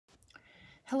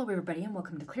Hello everybody and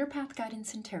welcome to Clear Path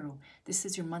Guidance and Tarot. This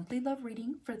is your monthly love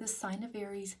reading for the sign of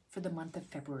Aries for the month of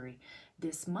February.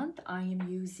 This month I am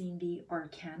using the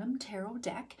Arcanum Tarot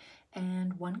deck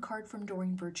and one card from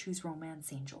Doreen Virtue's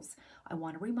Romance Angels. I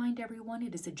want to remind everyone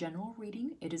it is a general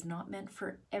reading. It is not meant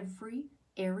for every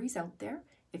Aries out there.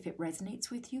 If it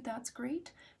resonates with you, that's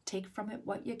great. Take from it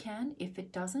what you can. If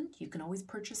it doesn't, you can always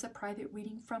purchase a private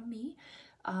reading from me.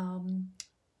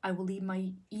 I will leave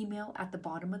my email at the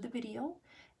bottom of the video,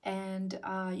 and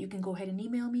you can go ahead and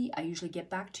email me. I usually get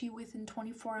back to you within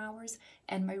 24 hours,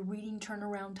 and my reading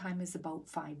turnaround time is about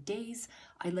 5 days.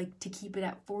 I like to keep it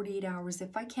at 48 hours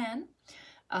if I can,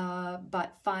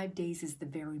 but 5 days is the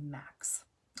very max.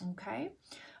 Okay?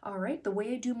 All right, the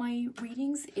way I do my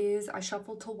readings is I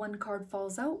shuffle till one card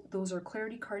falls out. Those are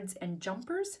clarity cards and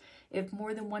jumpers. If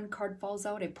more than one card falls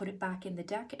out, I put it back in the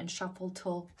deck and shuffle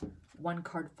till one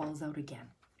card falls out again.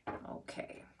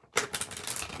 Okay.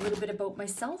 A little bit about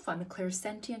myself. I'm a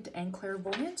clairsentient and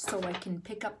clairvoyant, so I can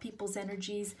pick up people's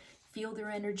energies, feel their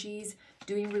energies.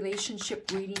 Doing relationship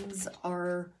readings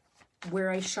are where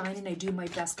I shine and I do my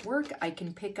best work. I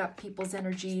can pick up people's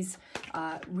energies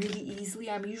really easily.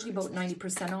 I'm usually about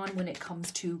 90% on when it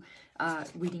comes to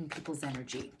reading people's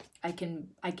energy. I can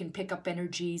pick up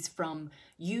energies from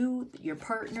you, your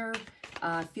partner,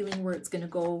 feeling where it's going to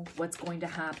go, what's going to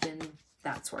happen,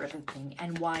 that sort of a thing,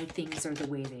 and why things are the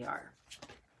way they are.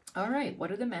 All right,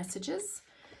 what are the messages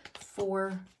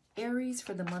for Aries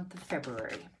for the month of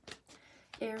February?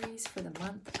 Aries for the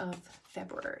month of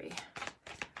February.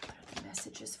 What are the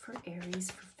messages for Aries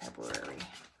for February?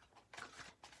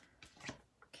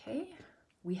 Okay,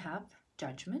 we have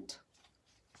Judgment.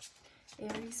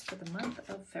 Aries for the month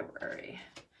of February.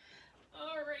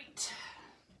 All right.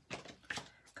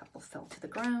 A couple fell to the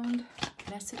ground.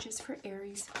 Messages for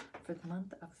Aries for the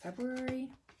month of February.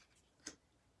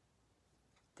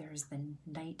 There's the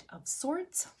Knight of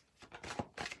Swords.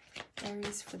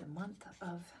 Aries for the month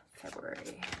of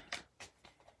February.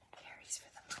 Aries for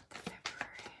the month of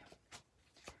February.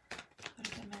 What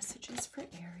are the messages for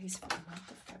Aries for the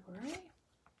month of February?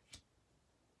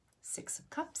 Six of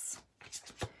Cups.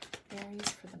 Aries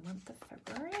for the month of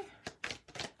February.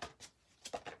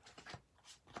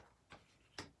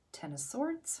 Ten of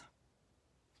Swords.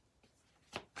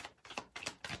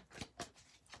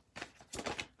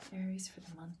 Aries for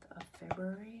the month of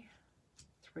February.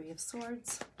 Three of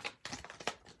Swords.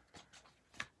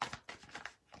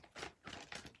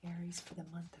 Aries for the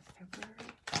month of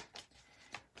February.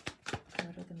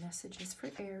 What are the messages for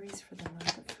Aries for the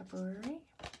month of February?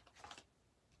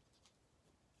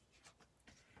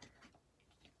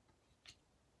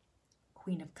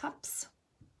 Queen of Cups.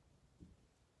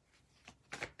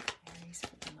 Aries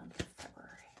for the month of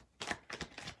February.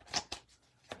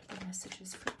 What are the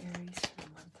messages for Aries for the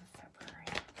month of February?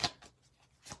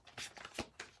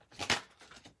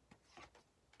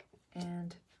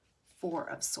 And Four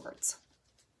of Swords.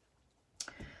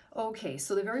 Okay,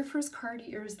 so the very first card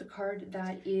here is the card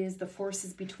that is the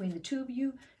forces between the two of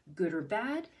you, good or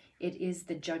bad. It is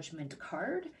the Judgment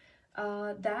card.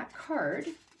 That card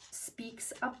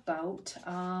speaks about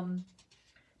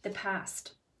the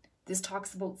past. This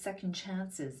talks about second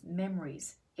chances,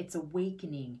 memories. It's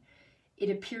awakening. It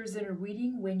appears in a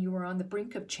reading when you are on the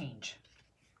brink of change.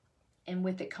 And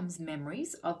with it comes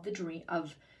memories of the dream,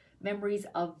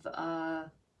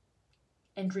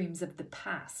 and dreams of the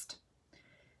past.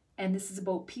 And this is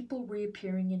about people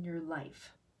reappearing in your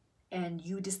life and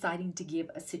you deciding to give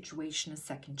a situation a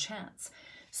second chance.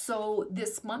 So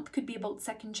this month could be about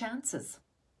second chances.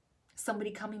 Somebody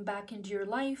coming back into your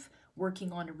life,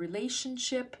 working on a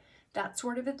relationship, that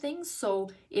sort of a thing.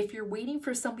 So if you're waiting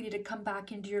for somebody to come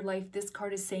back into your life, this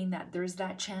card is saying that there's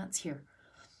that chance here.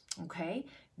 Okay,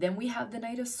 then we have the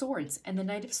Knight of Swords, and the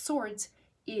Knight of Swords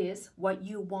is what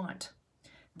you want.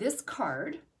 This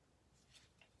card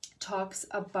talks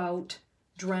about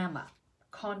drama,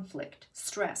 conflict,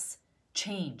 stress,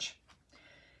 change.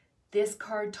 This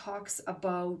card talks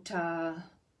about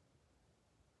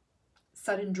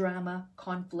sudden drama,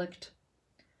 conflict,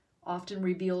 often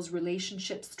reveals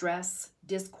relationship stress,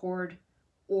 discord,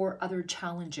 or other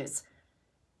challenges.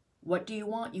 What do you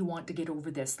want? You want to get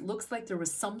over this. Looks like there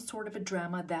was some sort of a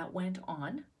drama that went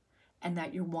on and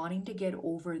that you're wanting to get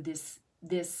over this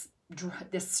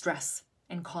stress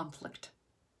and conflict.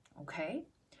 Okay?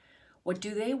 What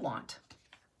do they want?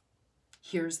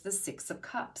 Here's the Six of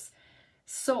Cups.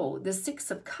 So the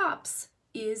Six of Cups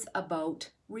is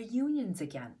about reunions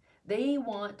again. They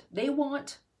want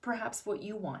perhaps what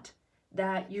you want,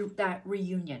 that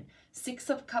reunion. Six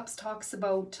of Cups talks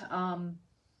about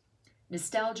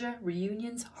nostalgia,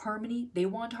 reunions, harmony. They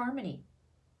want harmony.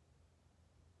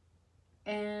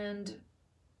 And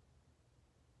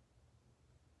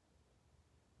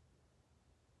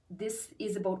this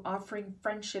is about offering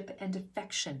friendship and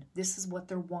affection. This is what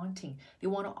they're wanting. They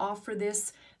want to offer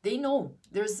this. They know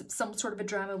there's some sort of a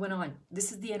drama went on.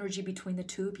 This is the energy between the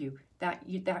two of you. That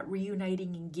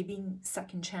reuniting and giving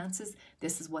second chances,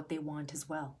 this is what they want as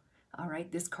well. All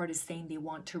right, this card is saying they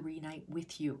want to reunite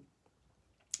with you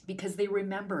because they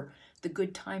remember the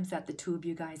good times that the two of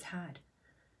you guys had.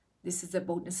 This is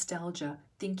about nostalgia,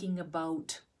 thinking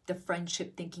about the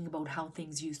friendship, thinking about how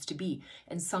things used to be.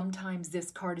 And sometimes this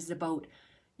card is about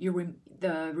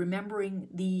remembering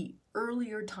the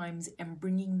earlier times and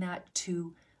bringing that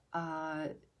to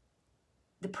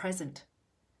the present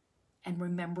and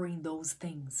remembering those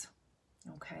things.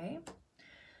 Okay?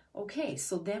 Okay,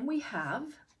 so then we have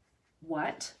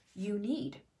what you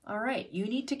need. All right, you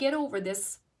need to get over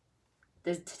this.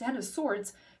 The Ten of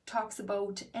Swords talks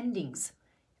about endings,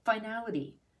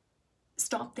 finality.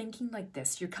 Stop thinking like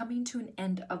this. You're coming to an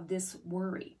end of this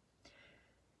worry.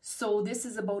 So this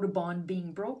is about a bond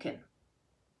being broken.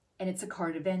 And it's a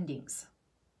card of endings.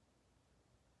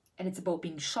 And it's about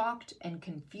being shocked and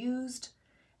confused.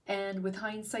 And with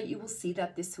hindsight, you will see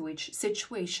that this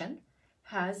situation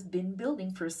has been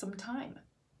building for some time.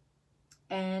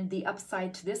 And the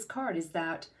upside to this card is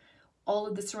that all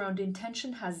of the surrounding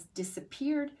tension has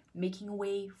disappeared, making a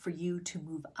way for you to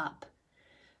move up.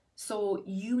 So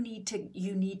you need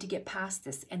to get past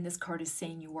this, and this card is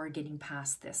saying you are getting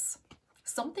past this.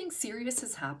 Something serious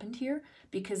has happened here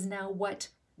because now what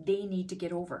they need to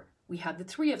get over. We have the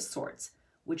Three of Swords,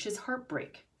 which is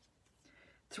heartbreak.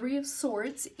 Three of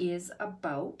Swords is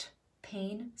about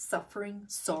pain, suffering,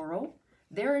 sorrow.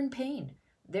 They're in pain.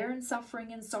 They're in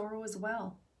suffering and sorrow as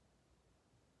well.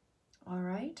 All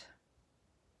right.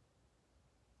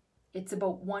 It's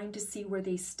about wanting to see where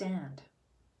they stand.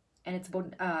 And it's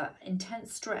about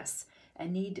intense stress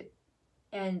and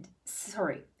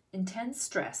intense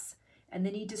stress and the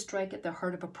need to strike at the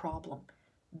heart of a problem.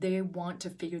 They want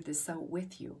to figure this out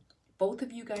with you. Both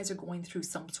of you guys are going through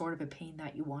some sort of a pain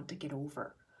that you want to get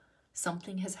over.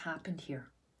 Something has happened here,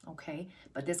 okay?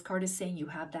 But this card is saying you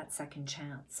have that second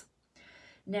chance.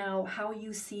 Now, how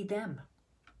you see them.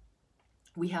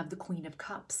 We have the Queen of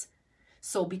Cups.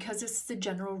 So because this is a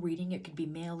general reading, it could be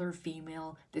male or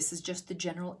female. This is just the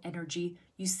general energy.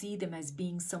 You see them as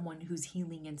being someone who's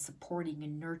healing and supporting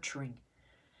and nurturing.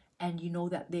 And you know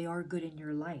that they are good in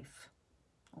your life.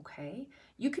 Okay?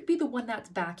 You could be the one that's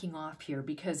backing off here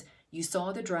because you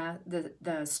saw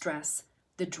the stress,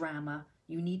 the drama.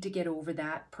 You need to get over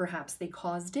that. Perhaps they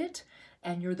caused it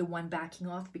and you're the one backing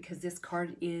off because this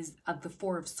card is of the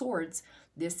Four of Swords.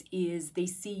 This is, they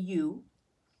see you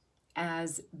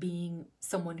as being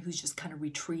someone who's just kind of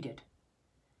retreated.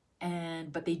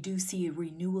 But they do see a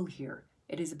renewal here.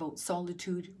 It is about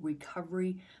solitude,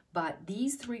 recovery, but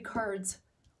these three cards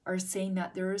are saying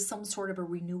that there is some sort of a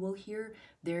renewal here.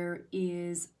 There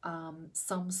is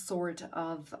some sort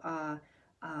of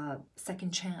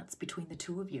second chance between the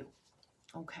two of you.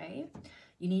 Okay?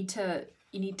 You need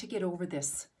to get over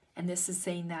this. And this is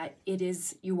saying that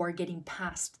you are getting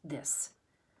past this.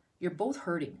 You're both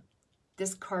hurting.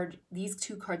 This card, these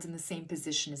two cards in the same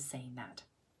position is saying that.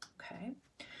 Okay.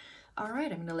 All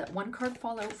right, I'm going to let one card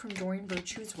fall out from Doreen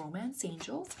Virtue's Romance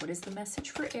Angels. What is the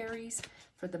message for Aries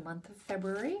for the month of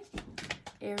February?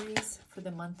 Aries for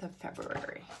the month of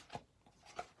February.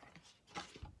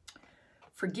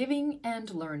 Forgiving and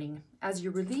learning. As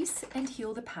you release and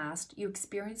heal the past, you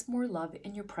experience more love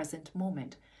in your present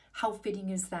moment. How fitting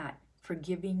is that?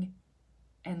 Forgiving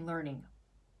and learning.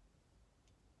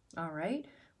 All right.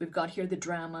 We've got here the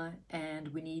drama and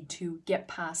we need to get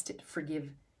past it, forgive,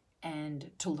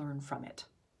 and to learn from it.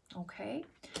 Okay?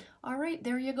 All right,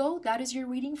 there you go. That is your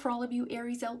reading for all of you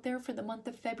Aries out there for the month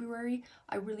of February.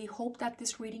 I really hope that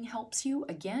this reading helps you.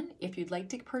 Again, if you'd like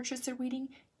to purchase a reading,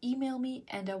 email me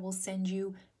and I will send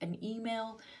you an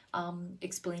email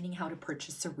explaining how to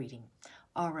purchase a reading.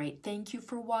 All right, thank you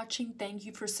for watching. Thank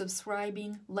you for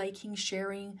subscribing, liking,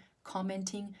 sharing,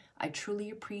 commenting. I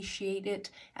truly appreciate it,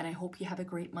 and I hope you have a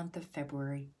great month of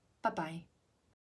February. Bye-bye.